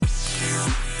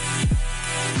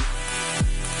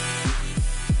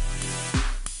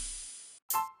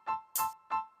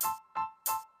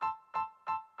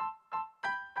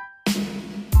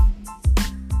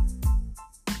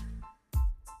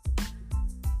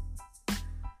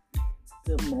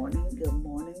Good morning, good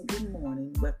morning, good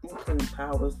morning. Welcome to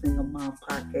Empower Single Mom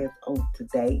Podcast on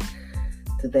today.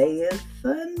 Today is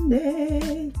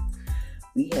Sunday.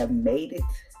 We have made it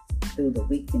through the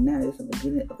week and now it's the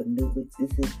beginning of a new week.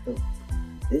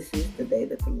 This is the day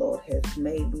that the Lord has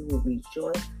made. We will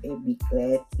rejoice and be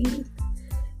glad in it.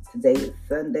 Today is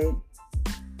Sunday.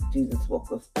 Jesus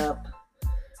woke us up.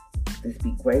 Let's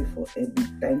be grateful and be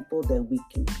thankful that we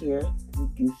can hear, we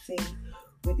can see,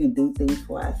 we can do things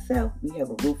for ourselves. We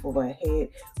have a roof over our head.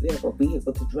 We have a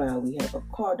vehicle to drive. We have a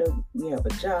car. We have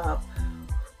a job.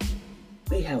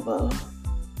 We have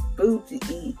food to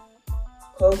eat.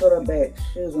 Clothes on our back,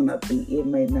 shoes on our feet. It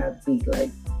may not be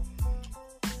like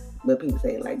what people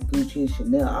say, like Gucci,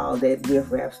 Chanel, all that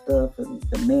riff-raff stuff, and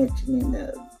the mansion and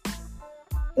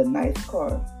the nice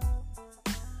car.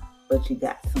 But you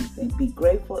got something. Be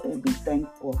grateful and be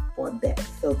thankful for that.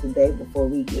 So today, before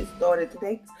we get started,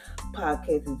 today's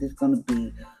podcast is just going to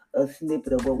be a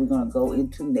snippet of what we're going to go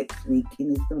into next week.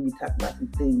 And it's going to be talking about some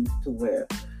things to where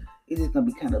it is going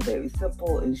to be kind of very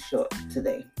simple and short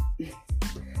today.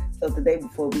 So today,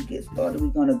 before we get started, we're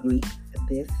going to greet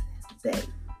this day.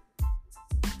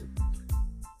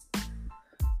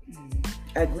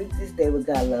 I greet this day with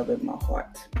God love in my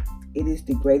heart. It is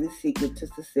the greatest secret to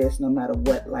success no matter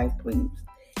what life brings.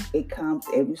 It calms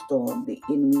every storm.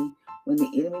 When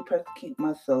the enemy persecutes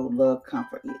my soul, love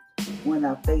comfort it. When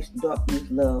I face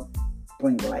darkness, love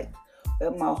bring light.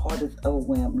 When my heart is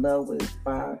overwhelmed, love will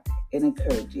inspire and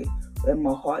encourage it. When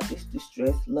my heart is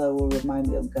distressed, love will remind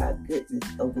me of God's goodness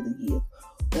over the years.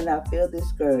 When I feel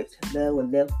discouraged, love will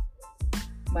lift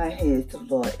my hands to the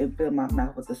Lord and fill my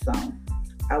mouth with a song.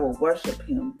 I will worship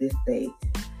Him this day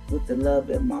with the love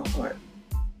in my heart.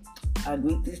 I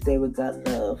greet this day with God's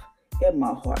love in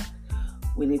my heart.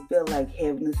 When it feels like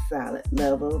heaven is silent,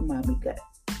 love will remind me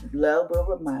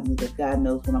that God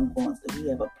knows what I'm going through. He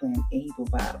has a plan and He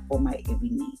provides for my every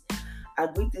need. I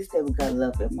greet this day with God's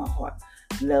love in my heart.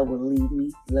 Love will lead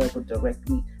me. Love will direct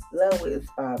me. Love will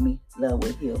inspire me. Love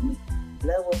will heal me.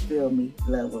 Love will fill me.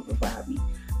 Love will revive me.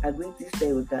 I greet this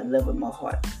day with God's love in my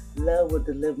heart. Love will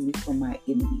deliver me from my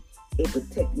enemy. It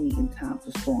protects me in times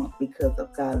of storm. Because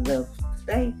of God's love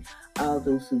today, all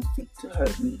those who seek to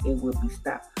hurt me, it will be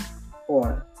stopped.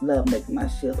 For love makes my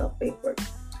shield of faith work.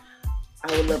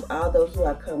 I will love all those who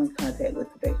I come in contact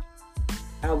with today.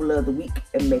 I will love the weak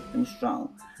and make them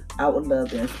strong. I will love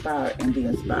the inspired and be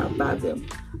inspired by them.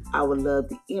 I will love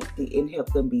the empty and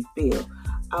help them be filled.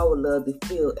 I will love the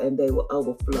filled and they will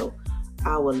overflow.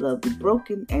 I will love the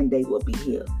broken and they will be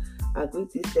healed. I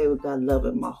greet this day with God's love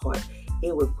in my heart.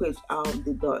 It will quench all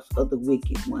the darts of the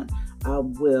wicked one. I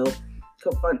will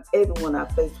confront everyone I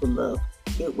face with love.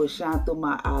 It will shine through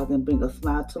my eyes and bring a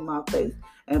smile to my face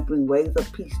and bring waves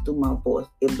of peace through my voice.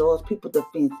 It lures people to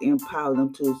fence and empower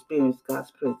them to experience God's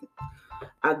presence.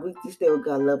 I greet this day with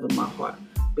God's love in my heart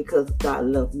because God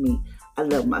loves me. I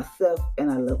love myself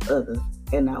and I love others,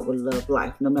 and I will love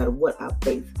life no matter what I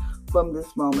face. From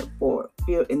this moment forward,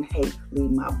 fear and hate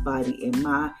leave my body and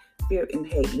mind. Fear and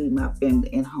hate leave my family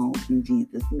and home in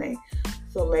Jesus' name.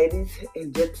 So, ladies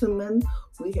and gentlemen,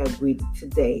 we have greeted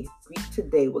today. Greet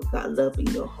today with God love in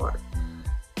your heart.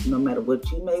 No matter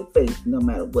what you may face, no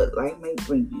matter what life may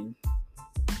bring you,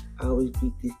 I always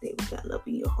greet this day with God love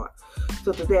in your heart.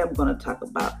 So today I'm going to talk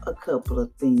about a couple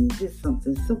of things. Just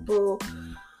something simple,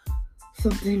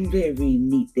 something very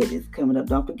neat that is coming up.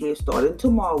 Don't forget, starting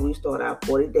tomorrow, we start our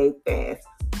 40-day fast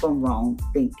from wrong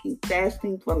thinking.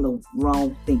 Fasting from the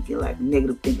wrong thinking, like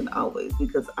negative thinking always,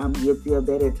 because I'm guilty of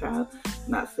that at times.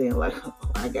 Not saying like, oh,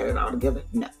 I got it all together.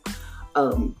 No.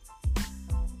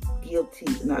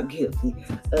 Not guilty.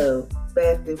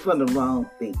 Fasting from the wrong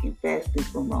thinking. Fasting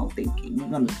from wrong thinking. We're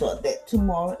going to start that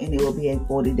tomorrow, and it will be a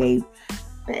 40-day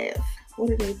fast.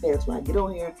 40-day fast where I get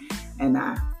on here and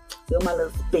I do my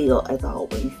little spiel as I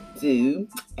always do,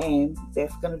 and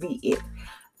that's going to be it.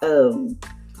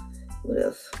 What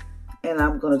else? And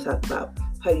I'm going to talk about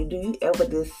how do you ever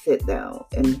just sit down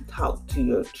and talk to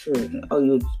your children or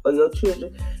your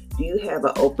children? Do you have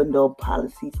an open door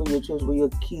policy for your children where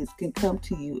your kids can come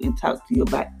to you and talk to you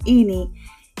about anything?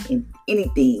 Do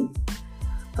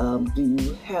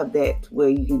you have that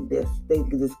where they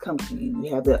can just come to you?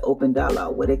 You have that open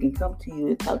dialogue where they can come to you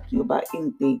and talk to you about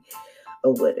anything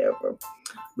or whatever.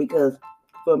 Because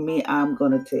for me, I'm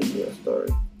going to tell you a story.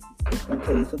 I'm going to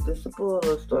tell you something simple, a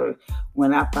little story.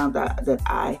 When I found out that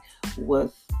I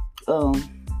was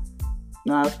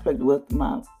pregnant with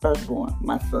my firstborn,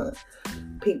 my son,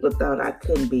 people thought I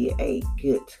couldn't be a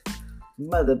good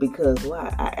mother because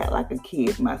why? I act like a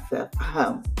kid myself.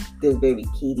 I'm just very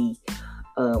kiddie.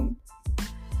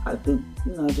 I do,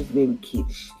 just very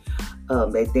kiddish.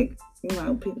 They think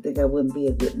People think I wouldn't be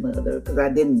a good mother because I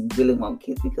didn't really want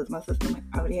kids because my sister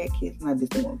already had kids and I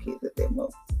just didn't want kids at that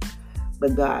moment.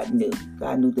 But God knew.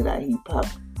 God knew that He probably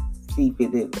see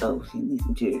fit that, she needs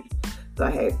some children. So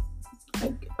I had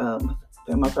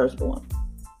my firstborn.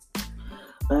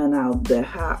 And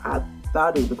how I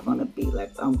thought it was going to be.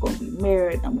 Like, I'm going to be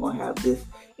married. I'm going to have this.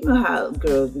 You know how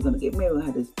girls, we're going to get married. We're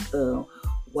going to have this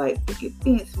white picket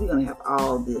fence. We're going to have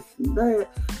all this and that.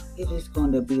 It is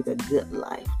going to be the good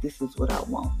life. This is what I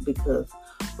want. Because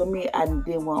for me, I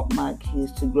didn't want my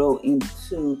kids to grow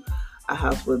into a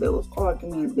house where there was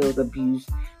argument, there was abuse.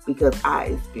 Because I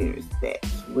experienced that.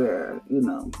 Where,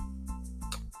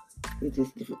 it's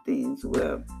just different things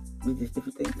where it's just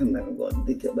different things. I'm not going to go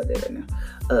into detail about that right now.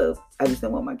 I just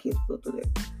don't want my kids to go through that.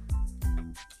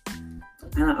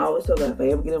 And I always told God, if I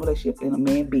ever get in a relationship and a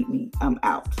man beat me, I'm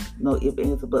out. No ifs,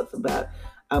 ands, or buts about it.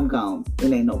 I'm gone.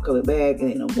 It ain't no coming back. It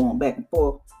ain't no going back and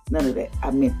forth. None of that.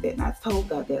 I meant that. And I told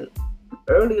God that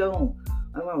early on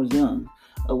when I was young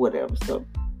or whatever. So,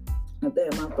 I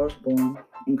had my firstborn.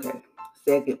 Okay.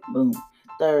 Second, boom.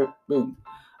 Third, boom.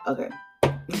 Okay.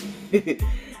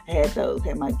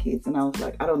 Had my kids, and I was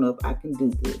like, I don't know if I can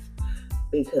do this,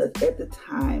 because at the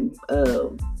time,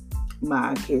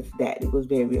 my kid's daddy was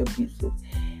very abusive,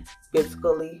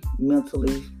 physically,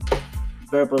 mentally,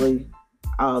 verbally,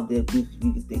 all the abuse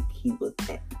you could think he was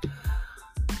at.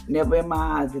 Never in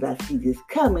my eyes did I see this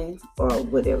coming, or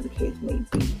whatever the case may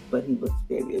be, but he was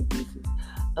very abusive.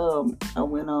 I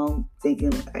went on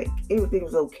thinking like everything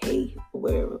was okay or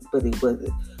whatever, but it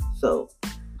wasn't. So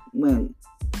when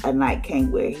a night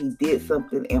came where he did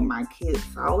something and my kids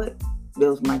saw it, that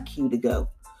was my cue to go,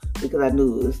 because I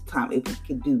knew it was time. If he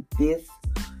could do this,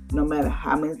 no matter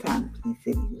how many times he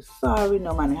said he was sorry,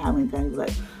 no matter how many times he was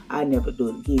like, I never do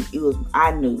it again.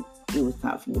 I knew it was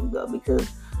time for me to go, because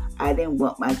I didn't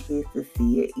want my kids to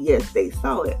see it. Yes, they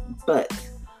saw it, but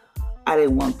I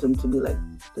didn't want them to be like,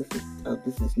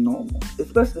 this is normal,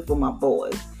 especially for my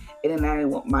boys. And then I didn't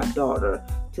want my daughter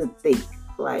to think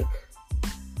like,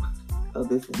 oh,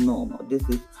 this is normal. This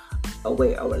is a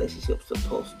way our relationship's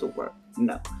supposed to work.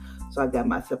 No. So I got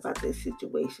myself out of this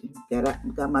situation. Got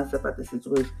myself out of this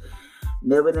situation.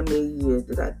 Never in a million years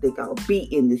did I think I'll be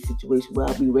in this situation where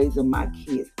I'll be raising my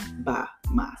kids by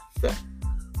myself.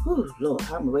 Oh, Lord,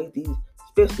 how I'm going to raise these,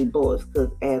 especially boys,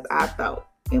 because as I thought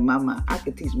in my mind, I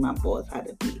could teach my boys how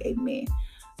to be a man.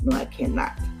 No, I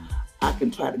cannot. I can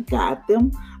try to guide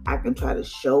them. I can try to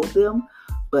show them,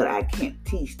 but I can't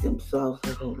teach them. So I was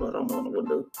like, oh, Lord, I don't know what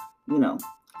to do,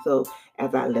 So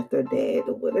as I left her dad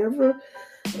or whatever,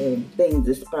 things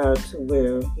aspired to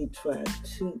where he tried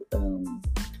to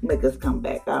make us come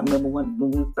back. I remember when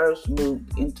we first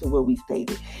moved into where we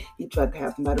stayed, he tried to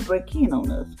have somebody break in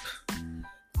on us.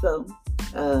 So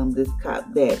this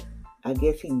cop that, I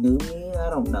guess he knew me. I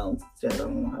don't know. I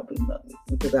don't know how he knew me,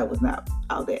 because I was not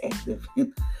all that active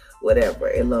and whatever,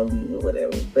 and lonely or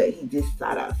whatever. But he just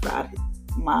sat outside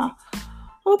my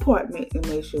apartment and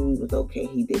made sure we was okay.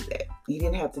 He did that. He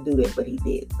didn't have to do that, but he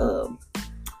did. Or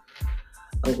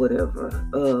whatever.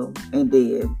 And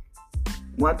then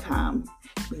one time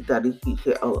he thought he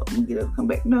said, "Oh, I'm gonna get her to come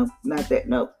back." No, not that.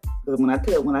 No, because when I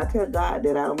tell God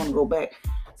that I don't want to go back,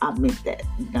 I meant that.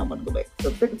 I don't want to go back. So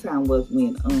the second time was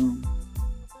when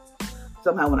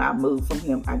somehow when I moved from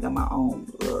him, I got my own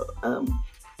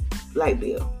light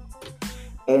bill,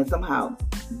 and somehow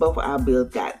both of our bills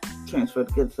got transferred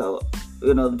together. So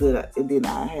then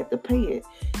I had to pay it.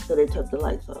 So they took the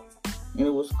lights off, and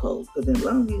it was cold. Because in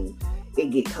Longview, it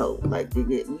get cold. Like I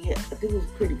think it was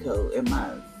pretty cold. And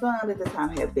my son at the time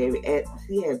had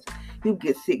he would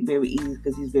get sick very easy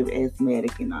because he's very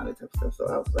asthmatic and all that type of stuff.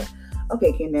 So I was like,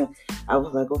 okay, can the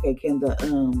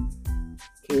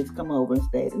kids come over and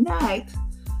stay the night?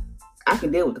 I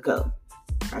can deal with the cold.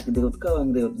 I can deal with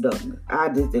the darkness. I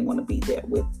just didn't want to be there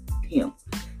with him.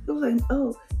 It was like,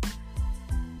 oh.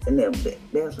 And then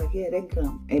they was like, yeah, they can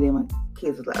come. And then my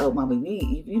kids was like, oh,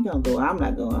 Mommy, if you don't go, I'm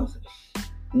not going. I was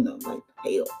like, like,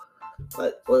 hell.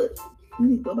 Like, what? You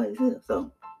need to go by yourself.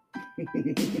 So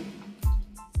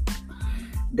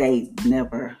they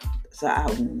never. So I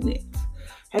went.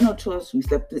 Had no choice. We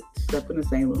slept in the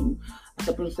same room. I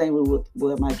slept in the same room with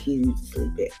where my kids used to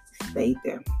sleep at. Stayed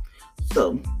there.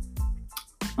 So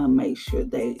I made sure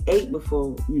they ate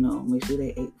before we got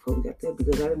there,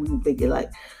 because I didn't want them thinking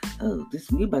like, oh,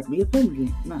 we about to be a family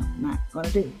again. No, not gonna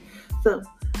do it. So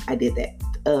I did that.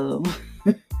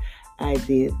 I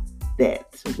did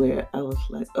that where I was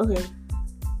like, okay.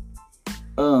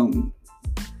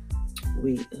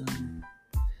 We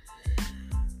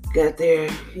got there.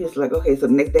 He was like, okay, so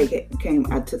the next day came,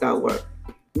 I took out work.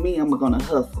 I'm gonna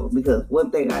hustle, because one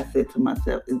thing I said to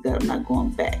myself is that I'm not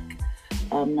going back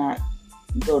I'm not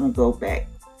gonna go back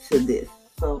to this.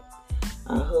 So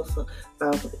I hustled,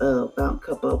 found a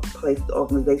couple of places,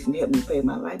 organization helped me pay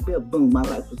my light bill. Boom, my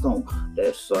life was on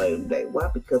that same day. Why?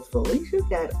 Because Felicia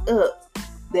got up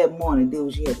that morning, did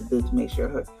what she had to do to make sure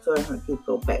her and her kids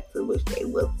go back to which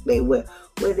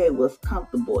where they was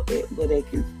comfortable at, where they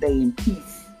can stay in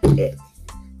peace at.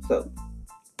 So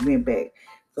went back.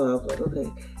 So I was like,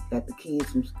 okay, got the kids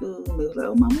from school. And they was like,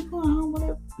 oh, mom, we going home,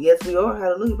 whatever. Yes, we are.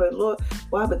 Hallelujah, praise the Lord.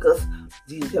 Why? Because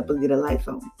Jesus helped us get a lights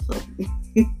on.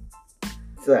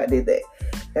 So I did that.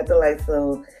 Got the lights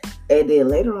on. And then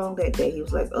later on that day, he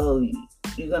was like, oh,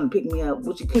 you going to pick me up?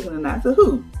 What you cooking tonight? I said,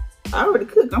 who? I already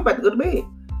cooked. I'm about to go to bed.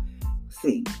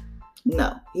 See,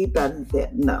 no. He thought he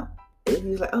said no. And he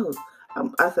was like, oh.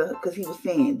 I said, because he was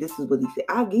saying, this is what he said.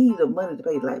 I'll give you the money to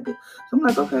pay the light bill. So I'm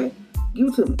like, okay, give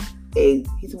it to me. And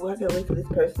he said, well, I gotta wait for this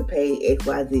person to pay X,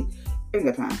 Y, Z. Ain't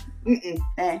got time.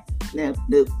 No.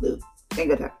 Ain't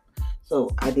got time. So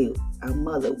I did. Our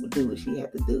mother would do what she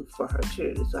had to do for her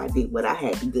children. So I did what I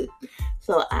had to do.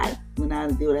 So when I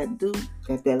did what I had to do,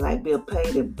 got that light bill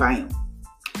paid, and bam.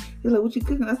 He's like, what you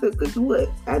cooking? I said, cooking what?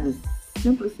 I just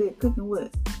simply said, cooking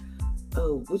what?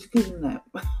 Oh, what you cooking tonight?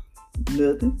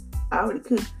 Nothing. I already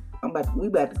cooked. We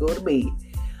about to go to bed.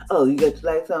 Oh, you got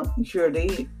your lights on? You sure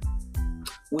did.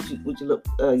 What you look?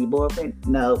 Your boyfriend?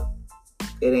 No,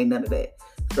 it ain't none of that.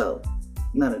 So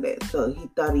none of that. So he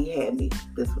thought he had me.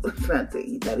 That's what I'm trying to say.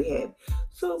 He thought he had me.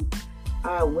 So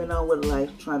I went on with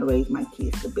life, trying to raise my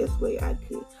kids the best way I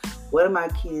could. One of my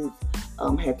kids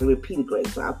had to repeat a grade,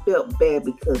 so I felt bad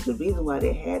because the reason why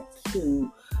they had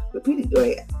to repeat a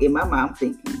grade, in my mind, I'm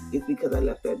thinking it's because I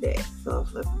left their dad. So I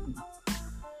was like,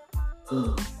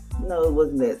 no, it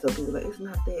wasn't that. So people were like, it's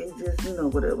not that, it's just,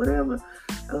 whatever.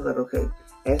 I was like, okay.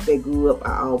 As they grew up,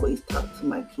 I always talked to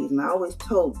my kids, and I always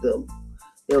told them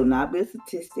they will not be a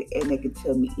statistic, and they can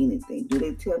tell me anything. Do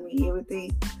they tell me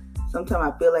everything?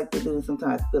 Sometimes I feel like they do, and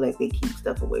sometimes I feel like they keep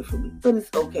stuff away from me. But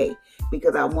it's okay,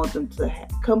 because I want them to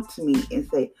come to me and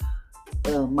say,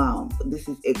 Mom, this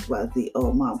is X, Y, Z.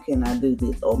 Oh, Mom, can I do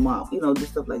this? Oh, Mom,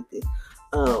 just stuff like this.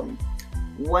 I'm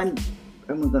going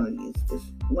to use this.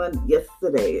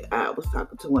 Yesterday, I was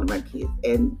talking to one of my kids,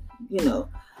 and,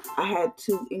 I had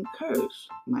to encourage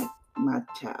my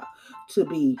child to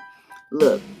be,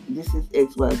 look, this is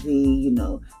X, Y, Z,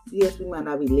 yes, we might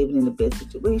not be living in the best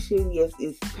situation. Yes,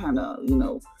 it's kind of,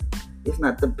 it's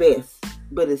not the best,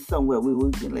 but it's somewhere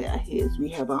we can lay our heads. We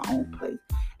have our own place.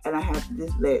 And I have to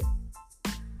just let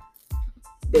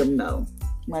them know,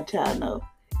 my child know,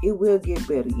 it will get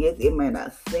better. Yes, it may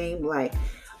not seem like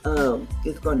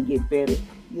it's going to get better.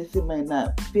 Yes, it may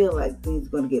not feel like things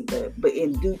are going to get better, but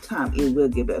in due time, it will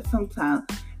get better. Sometimes,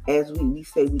 as we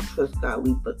say we trust God,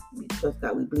 we trust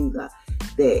God, we believe God,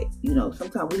 that,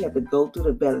 sometimes we have to go through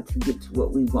the battle to get to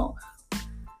what we want.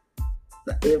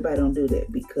 Everybody don't do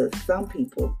that, because some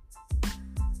people,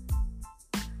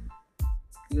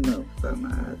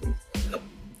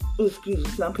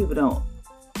 some people don't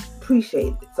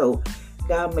appreciate it. So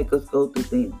God make us go through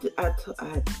things. I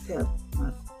had to tell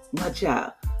my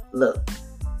child, look,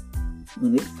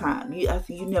 when it's time,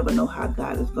 you never know how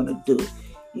God is going to do it.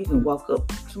 You can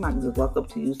somebody can just walk up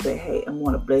to you and say, hey, I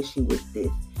want to bless you with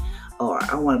this. Or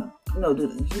I want to, do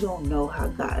this. You don't know how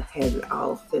God has it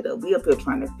all set up. We up here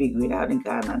trying to figure it out, and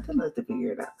God not telling us to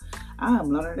figure it out. I am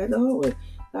learning that the whole way.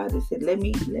 God just said, let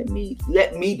me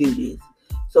do this.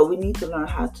 So we need to learn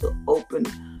how to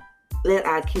let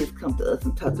our kids come to us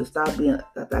and talk to us. Stop being,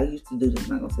 I used to do this,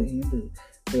 I'm not going to say here and do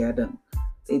it. Yeah, I don't.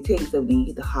 They tell you something, you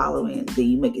get to holler, and then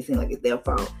you make it seem like it's their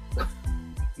fault.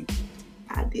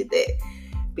 I did that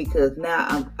because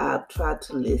now I've tried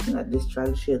to listen. I just try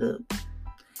to shut up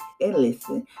and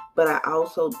listen. But I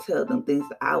also tell them things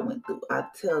that I went through. I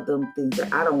tell them things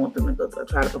that I don't want them to go through. I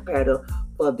try to prepare them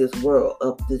for this world,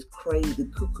 of this crazy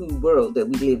cuckoo world that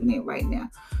we're living in right now.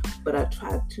 But I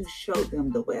try to show them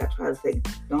the way. I try to say,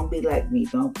 don't be like me.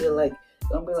 Don't be like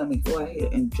me. Go out here,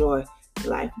 enjoy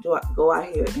life. Go out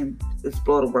here and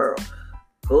explore the world.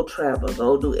 Go travel.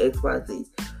 Go do X, Y, Z.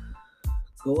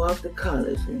 Go off to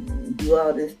college and do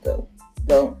all this stuff.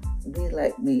 Don't be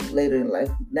like me later in life.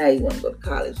 Now you want to go to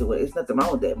college or whatever. It's nothing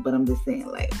wrong with that, but I'm just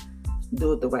saying,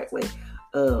 do it the right way.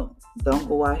 Don't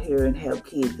go out here and have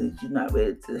kids that you're not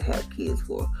ready to have kids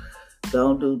for.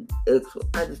 Don't do X.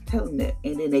 I just tell them that,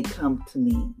 and then they come to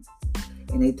me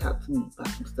and they talk to me about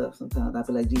some stuff. Sometimes I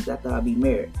be like, geez, I thought I'd be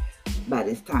married by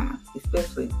this time,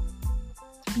 especially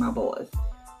my boys.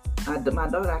 My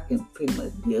daughter I can pretty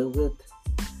much deal with,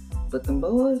 but the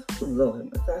boys, Lord,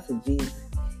 so I said, Jesus,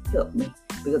 help me,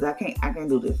 because I can't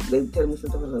do this. They tell me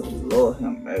something like, Lord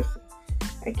have mercy,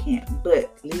 I can't. But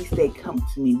at least they come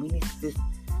to me. We need to just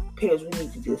parents, we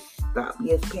need to just stop.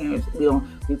 Yes, parents, we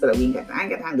feel like I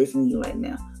ain't got time to listen to you right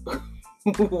now.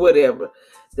 Whatever.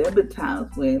 There have been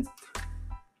times when,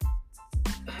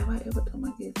 have I ever told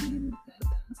my kids name?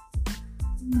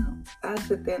 No. I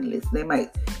sit there and listen. They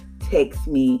might text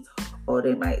me or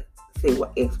they might say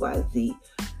what X, Y, Z,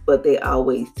 but they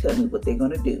always tell me what they're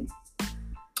going to do,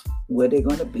 where they're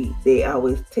going to be. They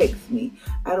always text me.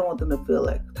 I don't want them to feel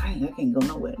like, dang, I can't go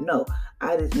nowhere. No,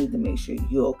 I just need to make sure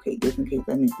you're okay, just in case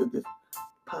I need to just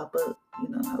pop up. You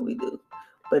know how we do.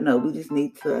 But no, we just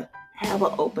need to have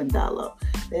an open dialogue.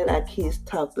 Let our kids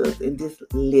talk to us and just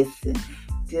listen.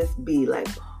 Just be like,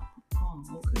 oh,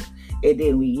 okay. And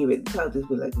then we hear it talk, just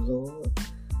be like, Lord,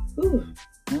 I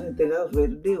didn't think I was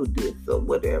ready to deal with this or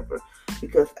whatever.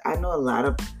 Because I know a lot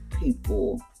of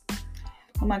people,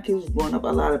 when my kids was growing up, a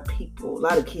lot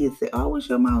of kids say, oh, I wish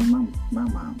your mom was my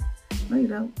mom. No, you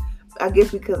don't. I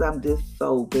guess because I'm just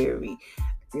so very,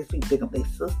 I guess people think I'm their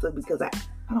sister because I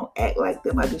don't act like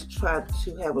them. I just try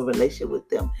to have a relationship with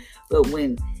them. But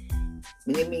when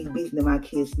it means business, my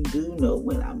kids do know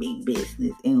when I mean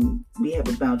business. And we have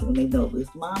a boundary when they know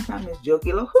it's mom time, it's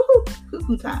joking,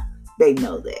 cuckoo time. They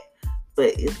know that.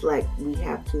 But it's like we just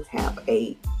have to have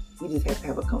a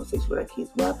conversation with our kids.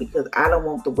 Why? Because I don't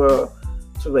want the world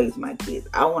to raise my kids.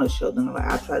 I want to show them.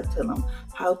 I try to tell them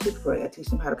how to pray. I teach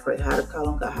them how to pray, how to call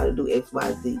on God, how to do X,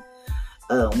 Y, Z.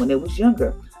 When they was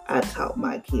younger, I taught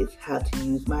my kids how to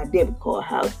use my debit card,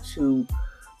 how to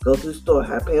go to the store,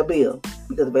 how to pay a bill.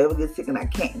 Because if I ever get sick and I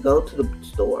can't go to the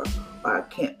store or I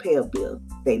can't pay a bill,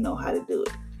 they know how to do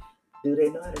it. Do they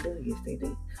know how to do it? Yes, they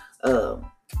do.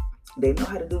 They know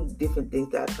how to do different things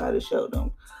that I try to show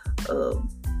them.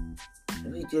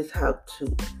 We just have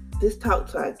to just talk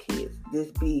to our kids.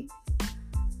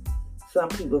 Some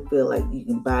people feel like you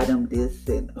can buy them this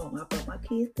and, I bought my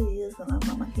kids this and I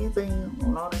bought my kids that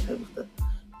and all that type of stuff.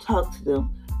 Talk to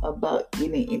them about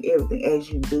any and everything. As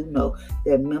you do know,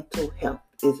 that mental health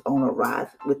is on a rise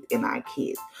within our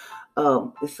kids.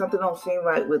 If something don't seem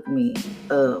right with me,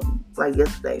 like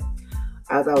yesterday,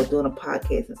 as I was doing a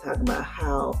podcast and talking about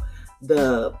how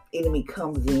the enemy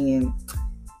comes in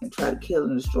and try to kill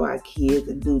and destroy our kids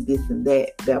and do this and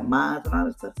that, their minds and all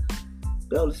that stuff.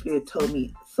 The Holy Spirit told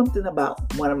me something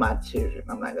about one of my children.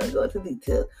 I'm not going to go into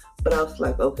detail, but I was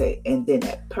like, okay. And then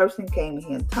that person came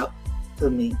here and talked to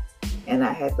me, and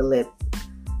I had to let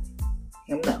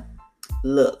him know,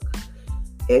 look,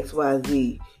 X, Y,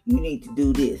 Z, you need to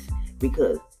do this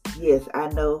because, yes, I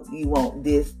know you want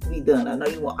this to be done. I know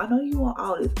you want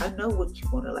all this. I know what you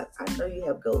want to like. I know you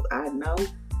have goals. I know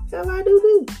how I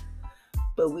do.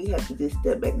 But we have to just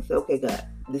step back and say, okay, God,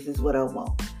 this is what I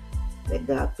want. Let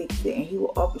God fix it, and He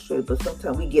will orchestrate it. But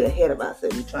sometimes we get ahead of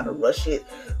ourselves. We're trying to rush it.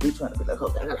 We're trying to be like,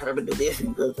 okay, I got to hurry to do this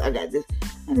because I got this.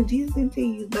 And Jesus didn't tell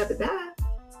you about to die.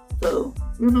 So,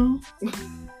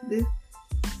 just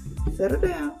settle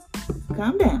down.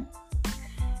 Calm down.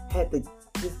 Had to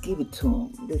just give it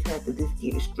to them. Just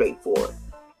give it straightforward.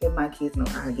 And my kids know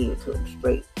I give it to them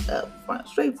straight up front.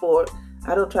 Straightforward.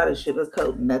 I don't try to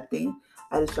sugarcoat nothing.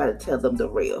 I just try to tell them the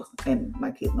real. And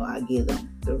my kids know I give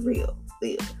them the real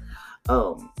deal.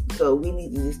 So we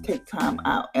need to just take time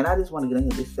out. And I just want to get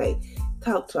in here to say,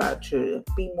 talk to our children.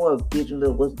 Be more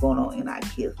vigilant of what's going on in our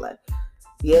kids' life.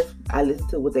 Yes, I listen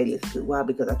to what they listen to. Why?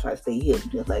 Because I try to stay hip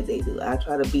just like they do. I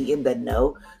try to be in the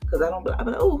know because I'm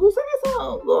like, oh, who sang that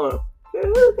song? Or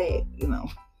who's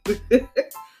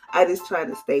that? I just try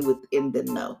to stay within the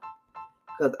know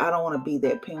because I don't want to be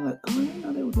that parent like, oh, I didn't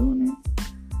know they were doing that.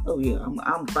 Oh yeah,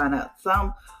 I'm find out.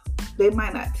 Some they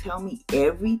might not tell me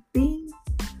everything,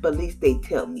 but at least they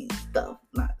tell me stuff,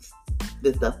 not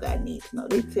the stuff that I need to know.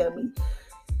 They tell me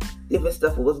different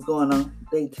stuff of what's going on.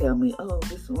 They tell me, oh,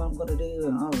 this is what I'm gonna do,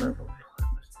 and all that.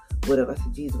 Whatever. I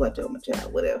said, Jesus, watch out, my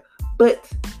child, whatever.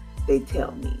 But they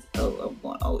tell me, I'm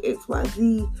going, X, Y,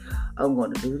 Z. I'm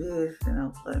going to do this, and I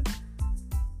was like,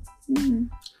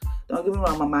 Don't get me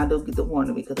wrong, my mind don't get the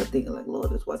warning because I'm thinking like,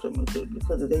 Lord, just watch out my children.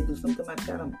 Because if they do something to my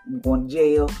child, I'm going to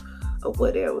jail or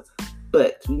whatever.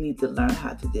 But we need to learn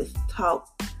how to just talk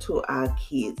to our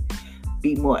kids,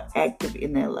 be more active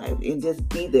in their life, and just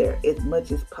be there as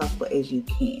much as possible as you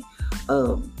can.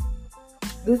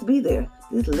 Just be there.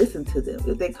 Just listen to them.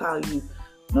 If they call you,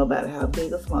 no matter how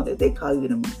big or small, if they call you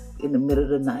in the middle of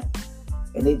the night,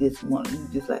 and they just want you,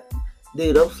 just like,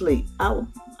 dude, don't sleep. I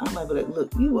might be like,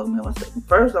 look, you woke me up.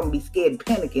 First, I'm gonna be scared and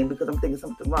panicking because I'm thinking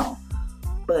something wrong.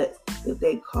 But if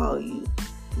they call you,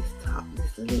 just talk,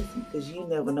 just listen, because you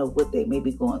never know what they may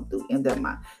be going through in their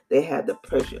mind. They have the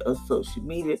pressure of social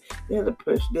media. They have the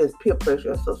pressure. There's peer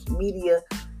pressure of social media,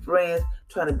 friends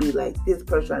trying to be like this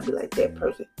person, trying to be like that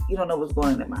person. You don't know what's going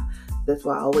on in their mind. That's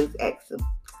why I always ask them,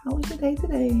 how was your day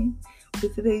today?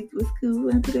 What's school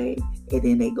and today? And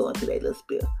then they go into their little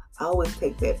spill. Always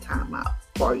take that time out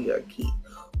for your kid,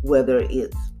 whether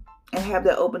it's, and have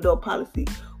that open door policy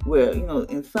where,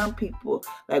 in some people,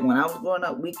 like when I was growing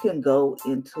up, we can go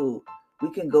into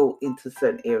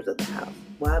certain areas of the house.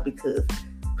 Why? Because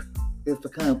it's for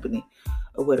company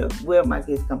or whatever. Where my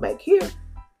kids come back here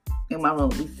in my room,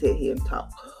 we sit here and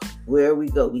talk. Where we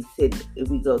go, we sit. If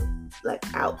we go like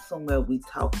out somewhere, we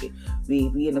talking.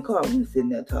 We in the car, we sitting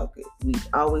there talking. We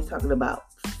always talking about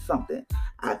something.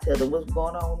 I tell them what's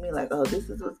going on with me, like, oh, this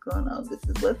is what's going on, this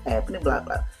is what's happening, blah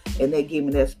blah, and they give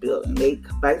me that spiel, and they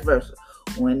vice versa.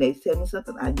 When they tell me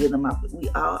something, I give them out. We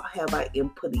all have our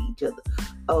input in each other.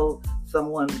 Oh,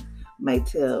 someone may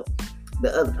tell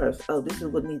the other person, oh, this is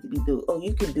what needs to be done. Oh,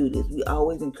 you can do this. We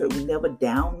always encourage. We never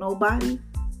down nobody.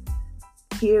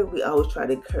 Here, we always try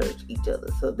to encourage each other.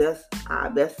 So that's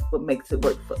what makes it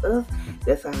work for us.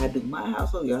 That's how I do my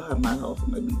household. Y'all have my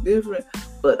household may be different,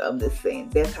 but I'm just saying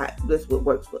that's what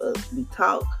works for us. We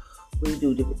talk, we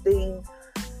do different things.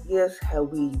 Yes, have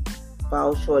we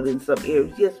fall short in some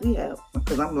areas? Yes, we have,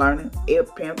 because I'm learning.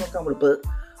 Every parent don't come with a book,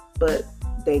 but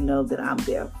they know that I'm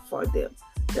there for them.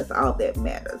 That's all that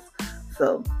matters.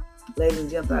 So, ladies and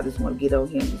gentlemen, I just want to get on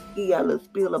here and just give y'all a little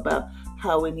spiel about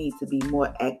how we need to be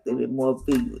more active and more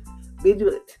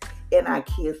vigilant in our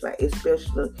kids' life,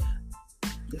 especially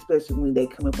when they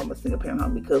coming from a single parent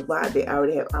home. Because why? They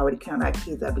already count our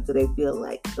kids out, because they feel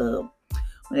like when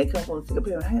they come from a single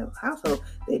parent household,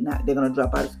 they're gonna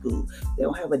drop out of school. They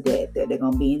don't have a dad there. They're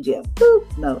gonna be in jail.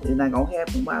 Boop. No, it's not gonna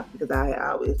happen. Why? Because I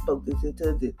always spoke this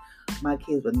into this. My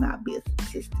kids will not be a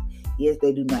statistic. Yes,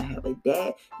 they do not have a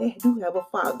dad. They do have a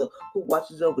father who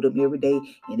watches over them every day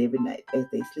and every night as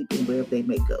they sleep and wherever they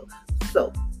may go.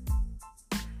 So,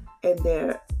 it's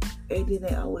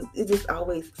just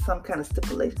always some kind of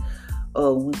stipulation.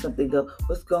 Oh, when something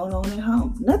what's going on at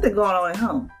home? Nothing going on at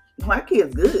home. My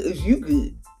kid's good. Is you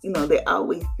good? They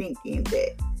always thinking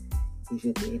that. Is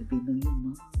your dad be knowing your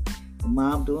mom? Your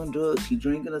mom doing drugs? She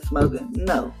drinking or smoking?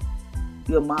 No.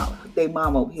 Your mom, their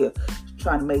mom over here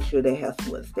trying to make sure they have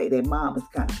somewhere to stay. Their mom is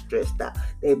kind of stressed out.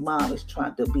 Their mom is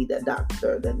trying to be the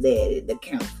doctor, the daddy, the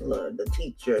counselor, the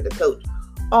teacher, the coach,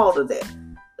 all of that.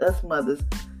 Us mothers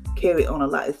carry on a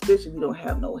lot, especially if we don't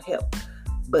have no help.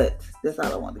 But that's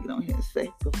all I want to get on here and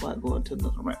say before I go into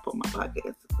another wrap on my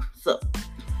podcast. So,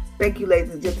 thank you,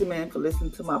 ladies and gentlemen, for listening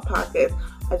to my podcast.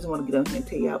 I just want to get on here and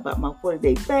tell y'all about my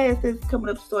 40-day fast that's coming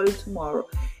up starting tomorrow,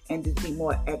 and just be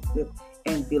more active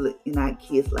and feel it in our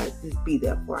kids' life. Just be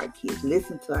there for our kids.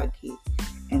 Listen to our kids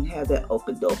and have that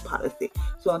open door policy.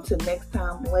 So until next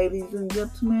time, ladies and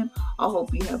gentlemen, I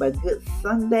hope you have a good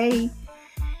Sunday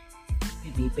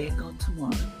and be back on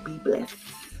tomorrow. Be blessed.